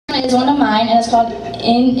is one of mine, and it's called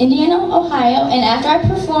in Indiana, Ohio. And after I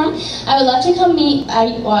perform, I would love to come meet. I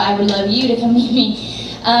would love you to come meet me.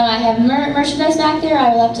 I have merchandise back there. I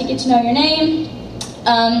would love to get to know your name.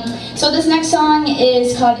 So this next song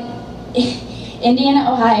is called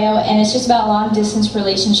Indiana, Ohio, and it's just about long distance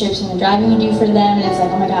relationships and the driving you do for them. And it's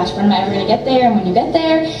like, oh my gosh, when am I ever gonna get there? And when you get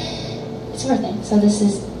there, it's worth it. So this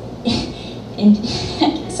is.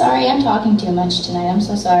 Sorry, I'm talking too much tonight. I'm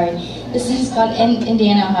so sorry. This is called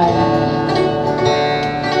Indiana, Ohio.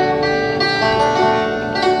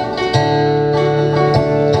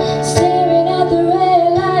 Staring at the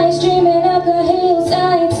red lights, dreaming up the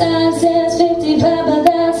hillside. Sign says 55, but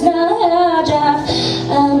that's not how I drive.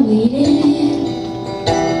 I'm waiting,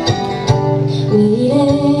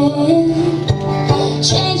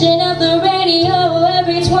 changing up the radio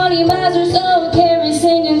every 20 miles or so. Carrie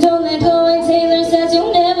singing, don't let go, and Taylor says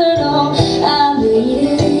you'll never know. I'm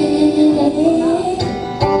waiting.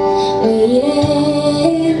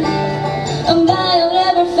 A mile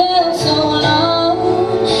never felt so long,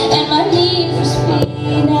 and my need for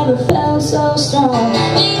speed never felt so strong.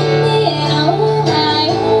 Indiana,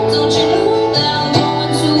 Ohio, don't you know that I'm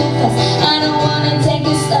going too fast? I don't wanna take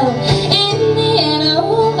it slow. Indiana,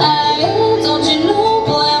 Ohio, don't you know,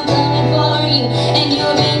 boy, I'm coming for you and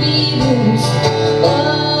your baby blues. Oh,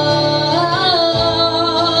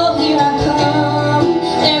 here I come,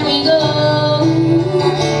 there we go.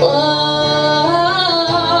 Oh,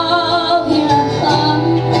 here I come,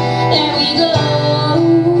 there we go.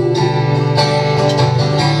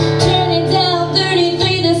 Turning down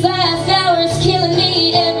 33, this last hour's killing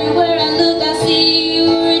me. Everywhere I look, I see you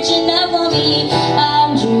reaching out for me.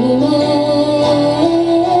 I'm dreaming,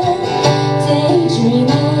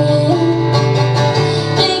 daydreaming,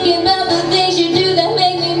 thinking about the things you do that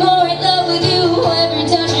make me more in love with you. Every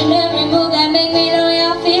touch and every move that make me know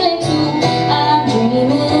you're feeling too. I'm dreaming,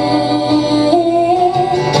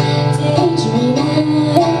 daydreaming.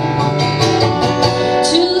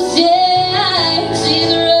 Tuesday nights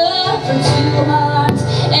is rough for two hearts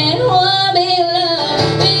and one big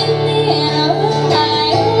love. Indiana,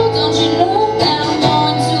 Ohio, don't you know that I'm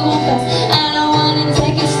going too fast? I don't wanna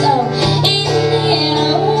take it slow. Indiana,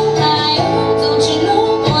 Ohio, don't you know,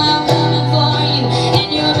 boy, I'm coming for you and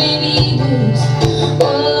your baby blues.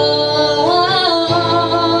 Oh,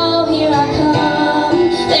 here I come,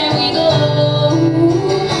 there we go.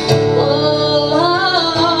 Oh,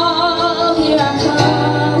 here I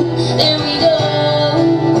come, there we go.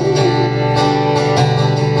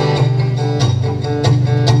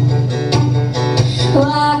 Oh,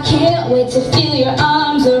 I can't wait to feel your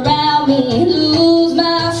arms around me, lose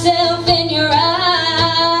myself in your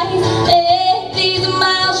eyes, make these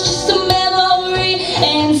miles just a memory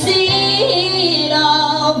and see it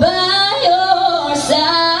all by your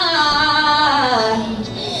side.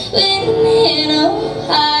 Living in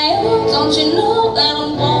Ohio, don't you know that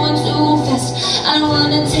I'm going too fast? I don't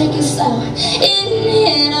wanna take it slow.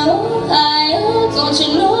 In Ohio, don't you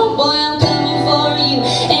know